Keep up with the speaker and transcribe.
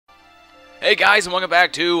Hey guys, and welcome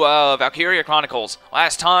back to Valkyria Chronicles.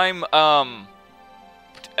 Last time,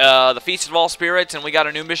 the Feast of All Spirits, and we got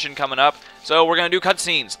a new mission coming up, so we're gonna do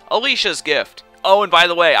cutscenes. Alicia's gift. Oh, and by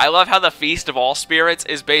the way, I love how the Feast of All Spirits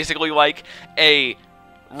is basically like a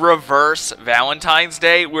reverse Valentine's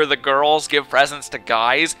Day, where the girls give presents to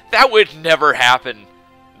guys. That would never happen.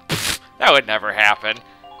 Pfft, that would never happen.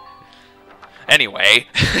 Anyway,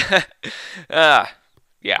 yeah.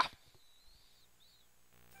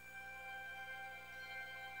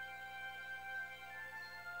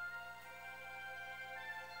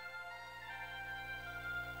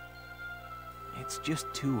 It's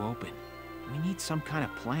just too open. We need some kind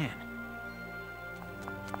of plan.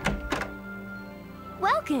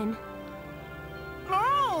 Welcome.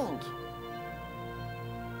 Frank!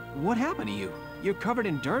 What happened to you? You're covered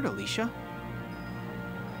in dirt, Alicia.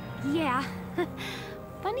 Yeah.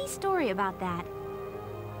 Funny story about that.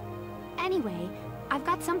 Anyway, I've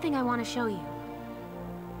got something I want to show you.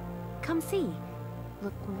 Come see.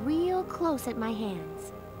 Look real close at my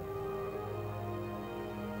hands.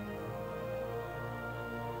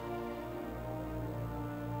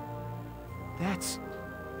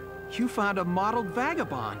 You found a mottled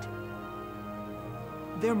vagabond.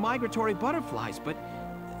 They're migratory butterflies, but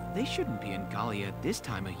they shouldn't be in Gallia at this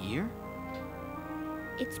time of year.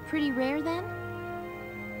 It's pretty rare then?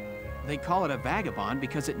 They call it a vagabond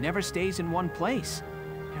because it never stays in one place.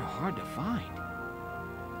 They're hard to find.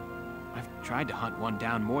 I've tried to hunt one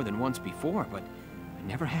down more than once before, but I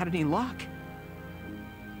never had any luck.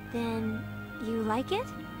 Then you like it?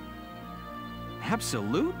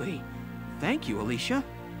 Absolutely. Thank you, Alicia.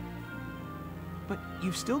 But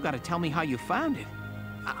you've still got to tell me how you found it.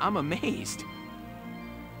 I'm amazed.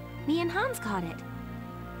 Me and Hans caught it.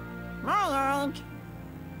 Frank!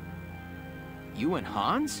 You and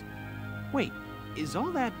Hans? Wait, is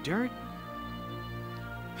all that dirt?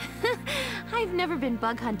 I've never been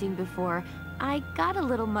bug hunting before. I got a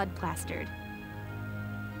little mud plastered.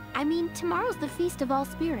 I mean, tomorrow's the Feast of All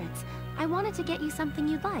Spirits. I wanted to get you something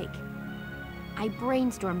you'd like. I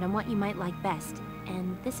brainstormed on what you might like best,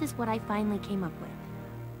 and this is what I finally came up with.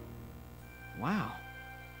 Wow.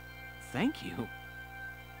 Thank you.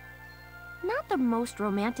 Not the most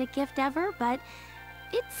romantic gift ever, but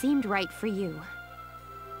it seemed right for you.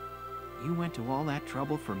 You went to all that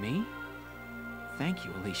trouble for me? Thank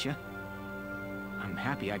you, Alicia. I'm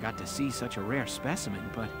happy I got to see such a rare specimen,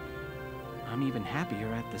 but I'm even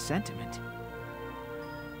happier at the sentiment.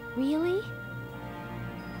 Really?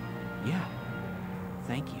 Yeah.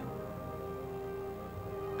 Thank you.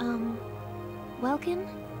 Welkin?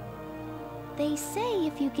 They say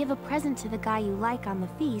if you give a present to the guy you like on the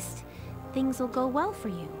feast, things will go well for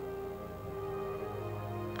you.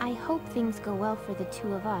 I hope things go well for the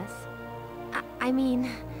two of us. I mean...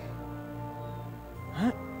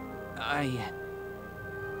 Huh?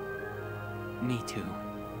 Me too.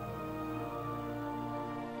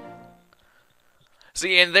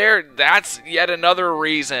 See, and that's yet another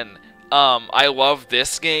reason I love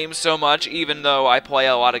this game so much, even though I play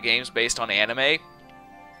a lot of games based on anime.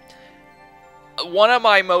 One of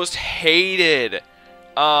my most hated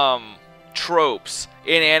tropes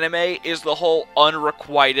in anime is the whole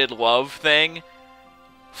unrequited love thing.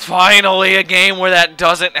 Finally, a game where that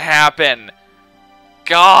doesn't happen.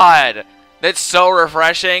 God, that's so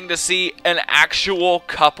refreshing to see an actual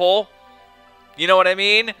couple. You know what I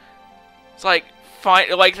mean? It's like,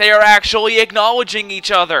 like they are actually acknowledging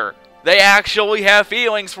each other. They actually have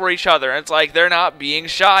feelings for each other. It's like they're not being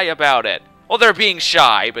shy about it. Well, they're being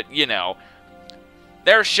shy, but you know.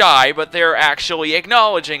 They're shy, but they're actually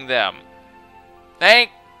acknowledging them. Thank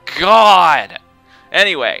God!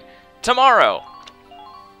 Anyway, tomorrow.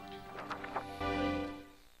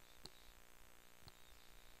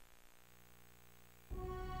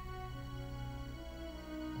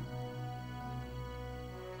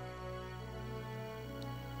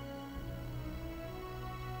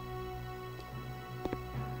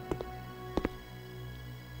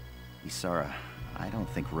 Isara, I don't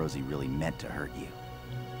think Rosie really meant to hurt you.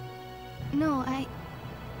 No, I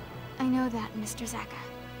know that, Mr. Zaka.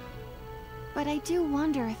 But I do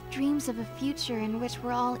wonder if dreams of a future in which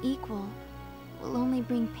we're all equal will only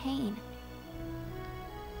bring pain.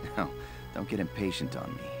 No, don't get impatient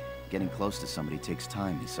on me. Getting close to somebody takes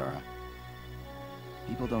time, Isara.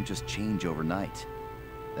 People don't just change overnight.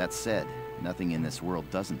 That said, nothing in this world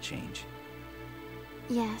doesn't change.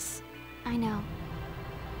 Yes, I know.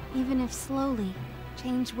 Even if slowly,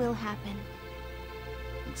 change will happen.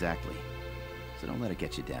 Exactly. So don't let it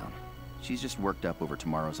get you down. She's just worked up over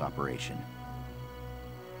tomorrow's operation.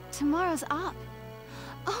 Tomorrow's op?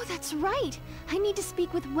 Oh, that's right! I need to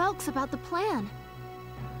speak with Welks about the plan.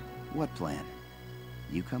 What plan?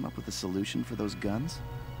 You come up with a solution for those guns?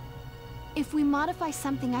 If we modify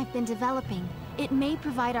something I've been developing, it may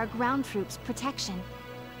provide our ground troops protection.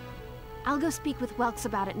 I'll go speak with Welks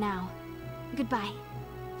about it now. Goodbye.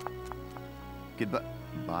 Goodbye.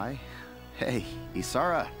 Bye? Hey,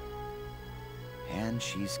 Isara. And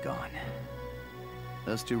she's gone.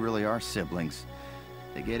 Those two really are siblings.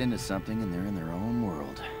 They get into something and they're in their own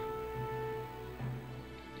world.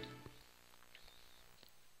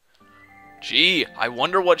 Gee, I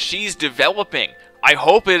wonder what she's developing. I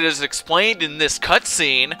hope it is explained in this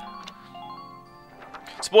cutscene.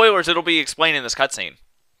 Spoilers, it'll be explained in this cutscene.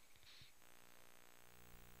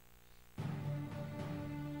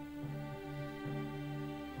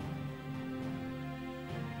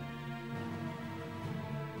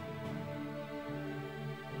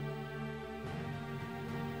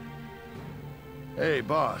 Hey,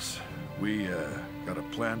 boss. We, got a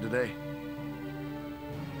plan today?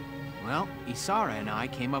 Well, Isara and I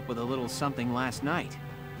came up with a little something last night.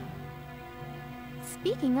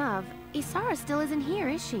 Speaking of, Isara still isn't here,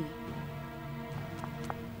 is she?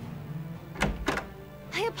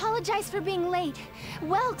 I apologize for being late.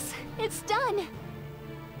 Welks, it's done!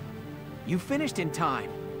 You finished in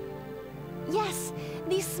time. Yes,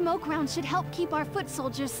 these smoke rounds should help keep our foot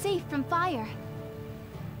soldiers safe from fire.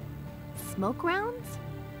 Smoke rounds?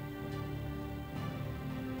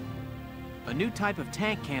 A new type of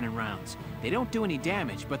tank cannon rounds. They don't do any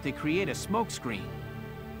damage, but they create a smoke screen.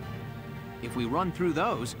 If we run through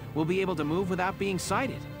those, we'll be able to move without being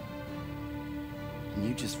sighted. And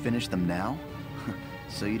you just finished them now?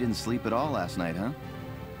 So you didn't sleep at all last night, huh?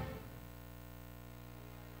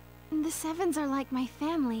 The Sevens are like my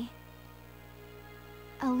family.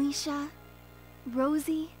 Alicia,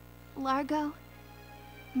 Rosie, Largo,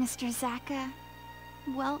 Mr. Zaka,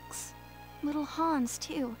 Welks, little Hans,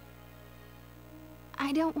 too.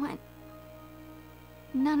 I don't want...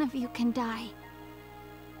 None of you can die.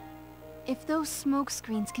 If those smoke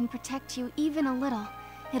screens can protect you even a little,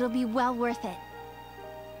 it'll be well worth it.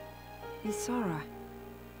 Isara,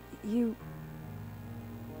 you...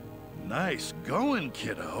 Nice going,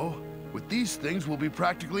 kiddo. With these things, we'll be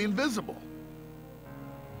practically invisible.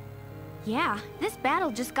 Yeah, this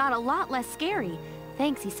battle just got a lot less scary.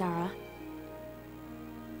 Thanks, Isara.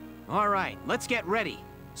 All right, let's get ready.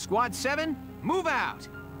 Squad 7, move out!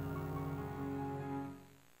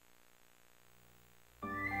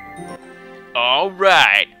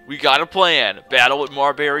 Alright, we got a plan. Battle at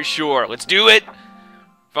Marbury Shore. Let's do it!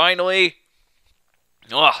 Finally.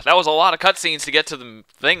 Ugh, that was a lot of cutscenes to get to the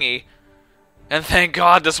thingy. And thank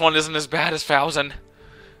God this one isn't as bad as Thousand.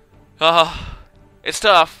 It's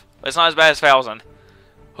tough, but it's not as bad as Thousand.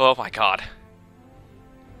 Oh my God.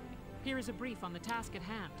 Here is a brief on the task at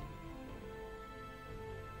hand.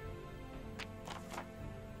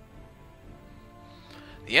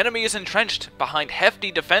 The enemy is entrenched behind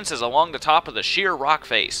hefty defenses along the top of the sheer rock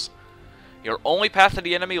face. Your only path to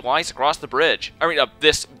the enemy lies across the bridge.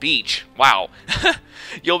 This beach. Wow.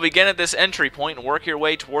 You'll begin at this entry point and work your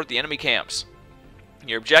way toward the enemy camps.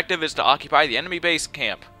 Your objective is to occupy the enemy base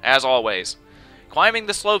camp, as always. Climb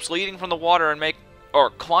the slopes leading up from the water and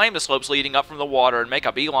make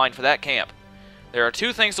a beeline for that camp. There are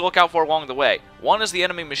two things to look out for along the way. One is the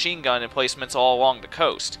enemy machine gun emplacements all along the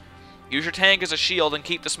coast. Use your tank as a shield and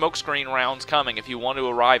keep the smokescreen rounds coming if you want to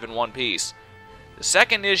arrive in one piece. The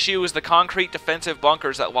second issue is the concrete defensive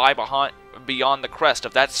bunkers that lie beyond the crest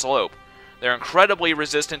of that slope. They're incredibly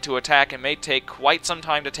resistant to attack and may take quite some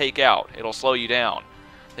time to take out. It'll slow you down.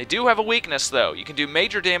 They do have a weakness, though. You can do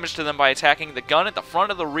major damage to them by attacking the gun at the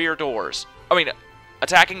front of the rear doors.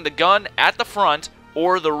 Attacking the gun at the front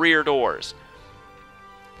or the rear doors.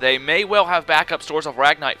 They may well have backup stores of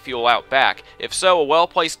Ragnite fuel out back. If so, a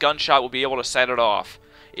well-placed gunshot will be able to set it off.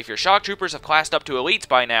 If your shock troopers have classed up to elites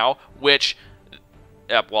by now, which...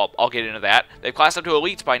 well, I'll get into that. They've classed up to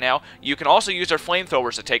elites by now, you can also use their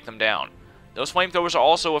flamethrowers to take them down. Those flamethrowers are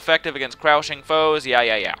also effective against crouching foes,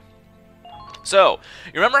 yeah. So,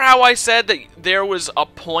 you remember how I said that there was a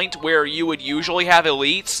point where you would usually have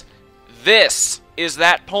elites? This is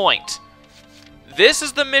that point. This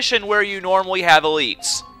is the mission where you normally have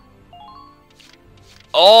elites.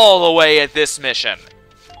 All the way at this mission.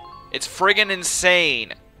 It's friggin'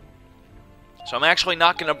 insane. So I'm actually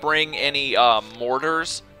not going to bring any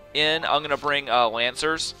mortars in. I'm going to bring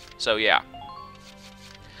lancers. So yeah.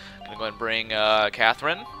 I'm going to go ahead and bring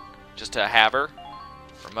Catherine. Just to have her.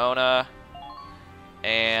 Ramona.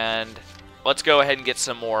 And let's go ahead and get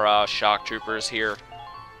some more shock troopers here.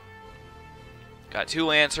 Got 2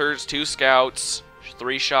 lancers, 2 scouts,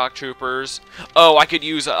 3 shock troopers. Oh, I could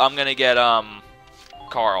use... I'm going to get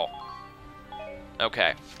Carl.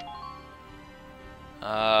 Okay.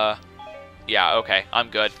 Yeah, okay, I'm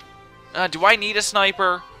good. Do I need a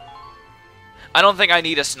sniper? I don't think I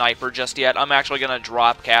need a sniper just yet. I'm actually gonna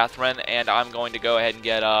drop Catherine, and I'm going to go ahead and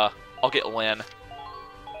get, I'll get Lynn.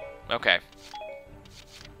 Okay.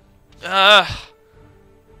 I'm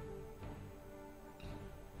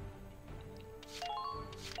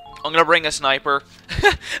gonna bring a sniper.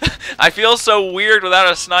 I feel so weird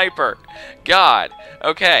without a sniper. God.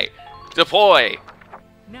 Okay. Deploy.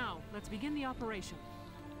 Now, let's begin the operation.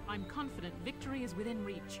 I'm confident victory is within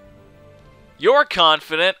reach. You're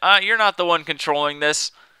confident. You're not the one controlling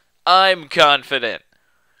this. I'm confident.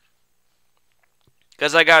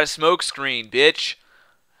 Because I got a smoke screen, bitch.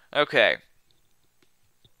 Okay.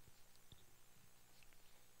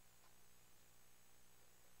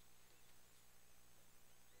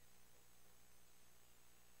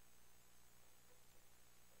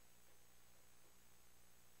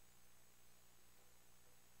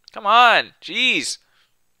 Come on. Jeez.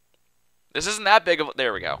 This isn't that big of a...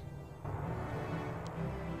 There we go.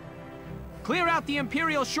 Clear out the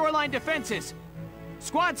Imperial shoreline defenses.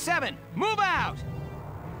 Squad 7, move out!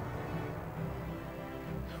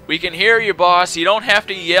 We can hear you, boss. You don't have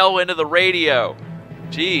to yell into the radio.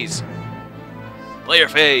 Jeez. Player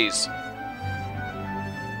phase.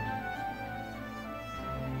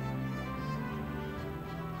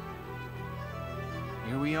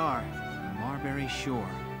 Here we are, on Marbury Shore.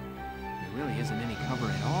 There really isn't any cover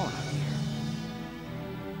at all out here.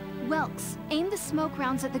 Welks, aim the smoke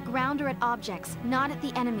rounds at the ground or at objects, not at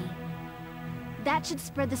the enemy. That should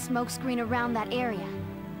spread the smoke screen around that area.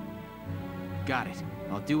 Got it.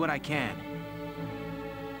 I'll do what I can.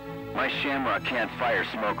 My Shamrock can't fire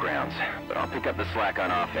smoke rounds, but I'll pick up the slack on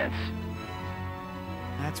offense.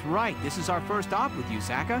 That's right. This is our first op with you,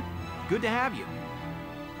 Zaka. Good to have you.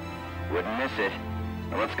 Wouldn't miss it.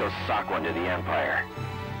 Now let's go sock one to the Empire.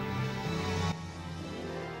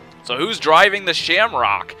 So who's driving the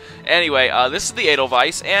Shamrock? Anyway, this is the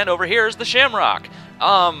Edelweiss, and over here is the Shamrock.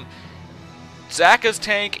 Zaka's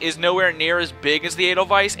tank is nowhere near as big as the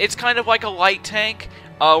Edelweiss. It's kind of like a light tank.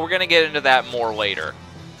 We're going to get into that more later.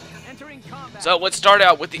 So let's start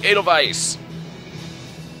out with the Edelweiss.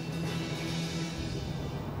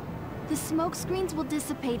 The smoke screens will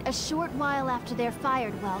dissipate a short while after they're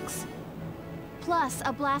fired, Welks. Plus,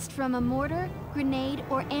 a blast from a mortar, grenade,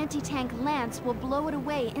 or anti-tank lance will blow it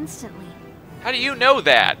away instantly. How do you know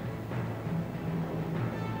that?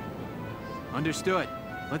 Understood.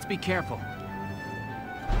 Let's be careful.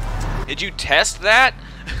 Did you test that?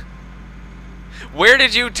 Where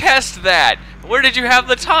did you test that? Where did you have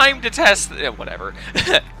the time to test whatever.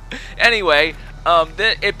 Anyway,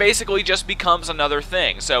 it basically just becomes another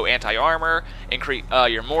thing. So anti-armor, increase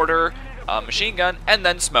your mortar, machine gun, and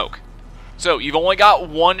then smoke. So you've only got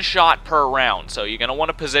one shot per round, so you're going to want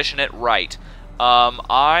to position it right.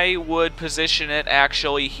 I would position it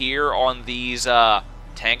actually here on these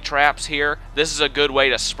tank traps here. This is a good way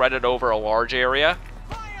to spread it over a large area.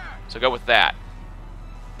 So go with that.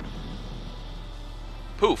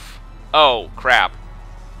 Poof. Oh, crap.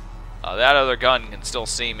 That other gun can still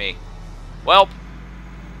see me. Well.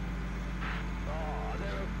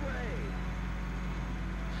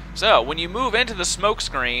 So, when you move into the smoke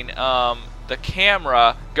screen, the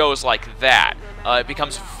camera goes like that. It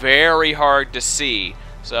becomes very hard to see.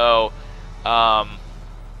 So,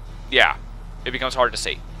 yeah. It becomes hard to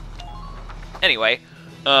see. Anyway,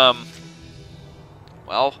 well,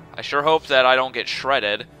 I sure hope that I don't get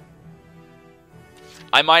shredded.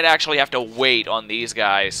 I might actually have to wait on these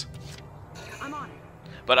guys. I'm on it.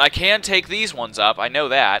 But I can take these ones up, I know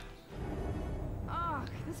that. Ugh,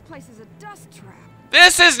 this place is a dust trap.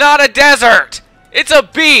 This is not a desert! It's a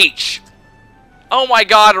beach! Oh my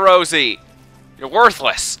god, Rosie. You're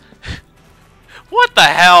worthless. What the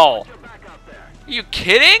hell? Are you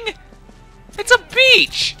kidding? It's a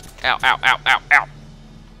beach! Ow, ow, ow, ow, ow.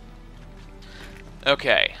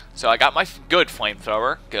 Okay, so I got my good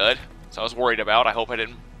flamethrower. Good. So I was worried about. I hope I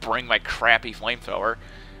didn't bring my crappy flamethrower.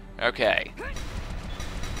 Okay.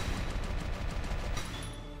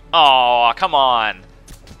 Aw, come on.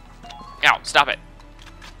 Ow, stop it.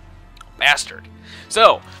 Bastard.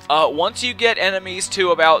 So, once you get enemies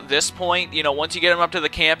to about this point, you know, once you get them up to the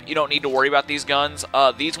camp, you don't need to worry about these guns.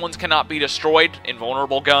 These ones cannot be destroyed,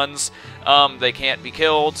 invulnerable guns. They can't be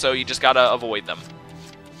killed, so you just gotta avoid them.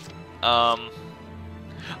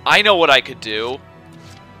 I know what I could do.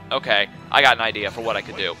 Okay, I got an idea for what I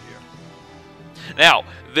could do. Now,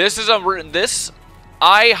 this is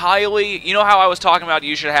I highly, you know how I was talking about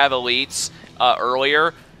you should have elites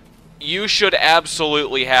earlier? You should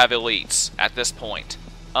absolutely have elites at this point.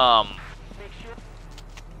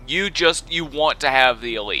 You want to have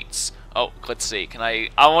the elites. Oh, let's see. Can I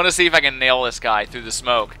want to see if I can nail this guy through the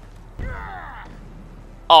smoke.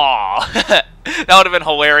 Aw. That would have been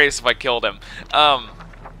hilarious if I killed him.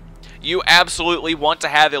 You absolutely want to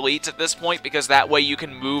have elites at this point because that way you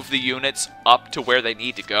can move the units up to where they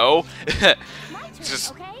need to go.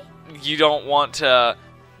 Just, you don't want to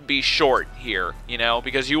be short here, you know,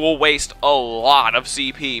 because you will waste a lot of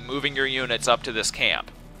CP moving your units up to this camp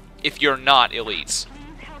if you're not elites.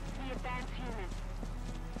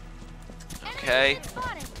 Okay.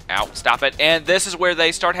 Ow, stop it. And this is where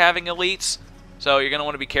they start having elites. So you're going to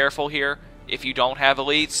want to be careful here if you don't have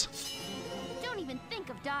elites. Don't even think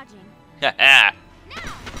of dodging. Haha.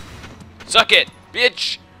 Suck it,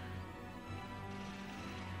 bitch.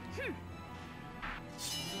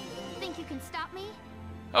 Think you can stop me?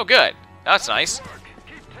 Oh, good. That's nice.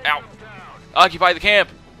 Ow. Occupy the camp.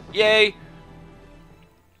 Yay.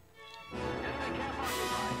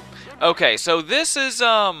 Okay, so this is,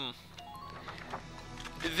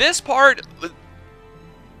 this part...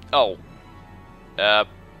 Oh.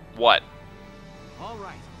 What? All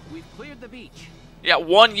right, we've cleared the beach. Yeah,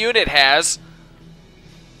 one unit has.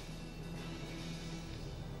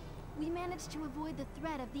 We managed to avoid the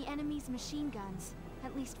threat of the enemy's machine guns,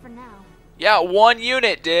 at least for now. Yeah, one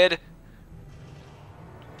unit did.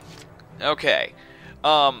 Okay.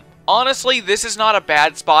 Honestly, this is not a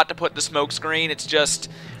bad spot to put the smoke screen. It's just,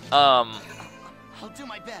 I'll do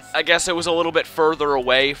my best. I guess it was a little bit further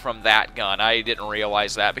away from that gun. I didn't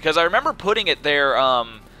realize that because I remember putting it there,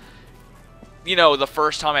 you know, the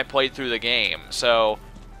first time I played through the game. So,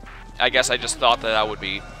 I guess I just thought that would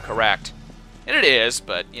be correct. And it is,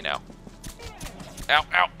 but, you know. Ow,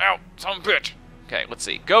 ow, ow, son of a bitch. Okay, let's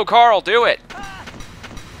see. Go, Carl, do it.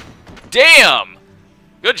 Damn!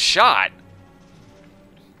 Good shot.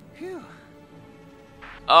 Phew.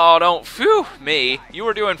 Oh, don't phew me. You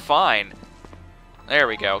were doing fine. There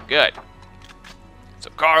we go. Good.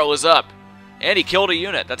 So Carl is up. And he killed a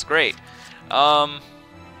unit. That's great.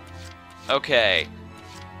 Okay.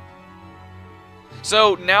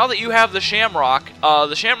 So now that you have the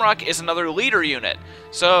Shamrock is another leader unit.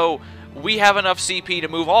 So we have enough CP to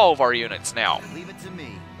move all of our units now. Leave it to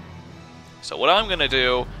me. So what I'm going to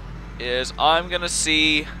do is I'm going to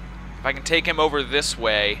see if I can take him over this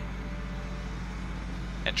way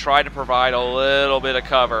and try to provide a little bit of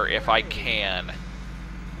cover if I can.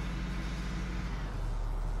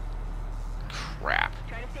 Crap.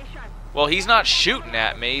 Well, he's not shooting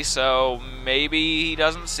at me, so maybe he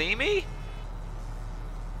doesn't see me?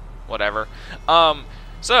 Whatever.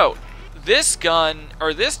 So this gun,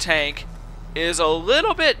 or this tank, is a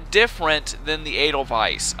little bit different than the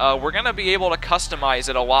Edelweiss. We're going to be able to customize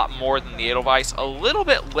it a lot more than the Edelweiss a little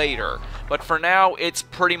bit later, but for now it's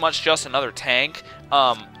pretty much just another tank,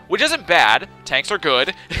 which isn't bad. Tanks are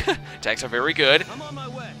good. Tanks are very good. I'm on my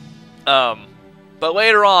way. But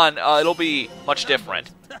later on, it'll be much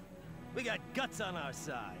different. We got guts on our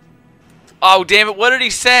side. Oh, damn it, what did he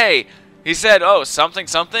say? He said, oh, something,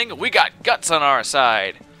 something, we got guts on our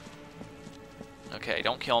side. Okay,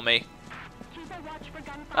 don't kill me.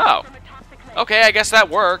 Oh. Okay, I guess that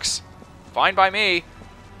works. Fine by me.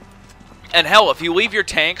 And hell, if you leave your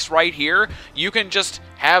tanks right here, you can just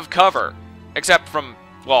have cover. Except from,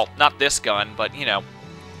 well, not this gun, but, you know.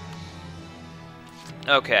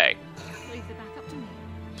 Okay.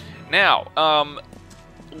 Now,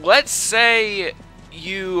 let's say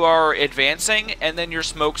you are advancing and then your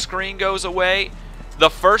smoke screen goes away. The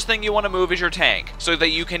first thing you want to move is your tank so that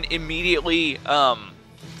you can immediately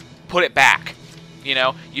put it back. You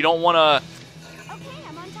know, you don't want to. Okay,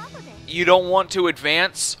 I'm on top of it. You don't want to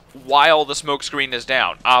advance while the smoke screen is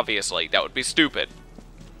down. Obviously, that would be stupid.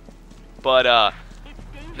 But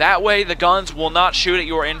that way the guns will not shoot at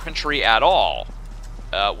your infantry at all.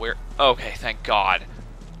 Okay, thank God.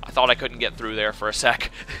 I thought I couldn't get through there for a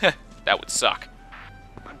sec. That would suck.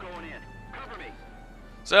 I'm going in. Cover me.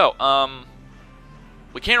 So,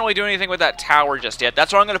 we can't really do anything with that tower just yet.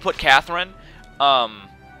 That's where I'm going to put Catherine. I'm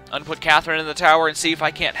going to put Catherine in the tower and see if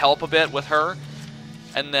I can't help a bit with her.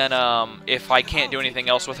 And then, if I can't do anything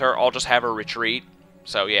else with her, I'll just have her retreat.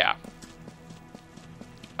 So, yeah.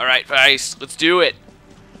 Alright, Vice, let's do it.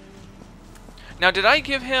 Now, did I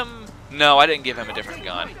give him... No, I didn't give him a different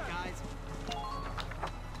gun.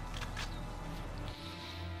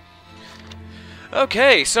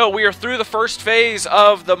 Okay, so we are through the first phase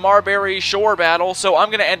of the Marbury Shore battle, so I'm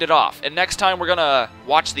going to end it off. And next time we're going to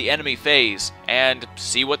watch the enemy phase and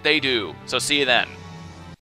see what they do. So see you then.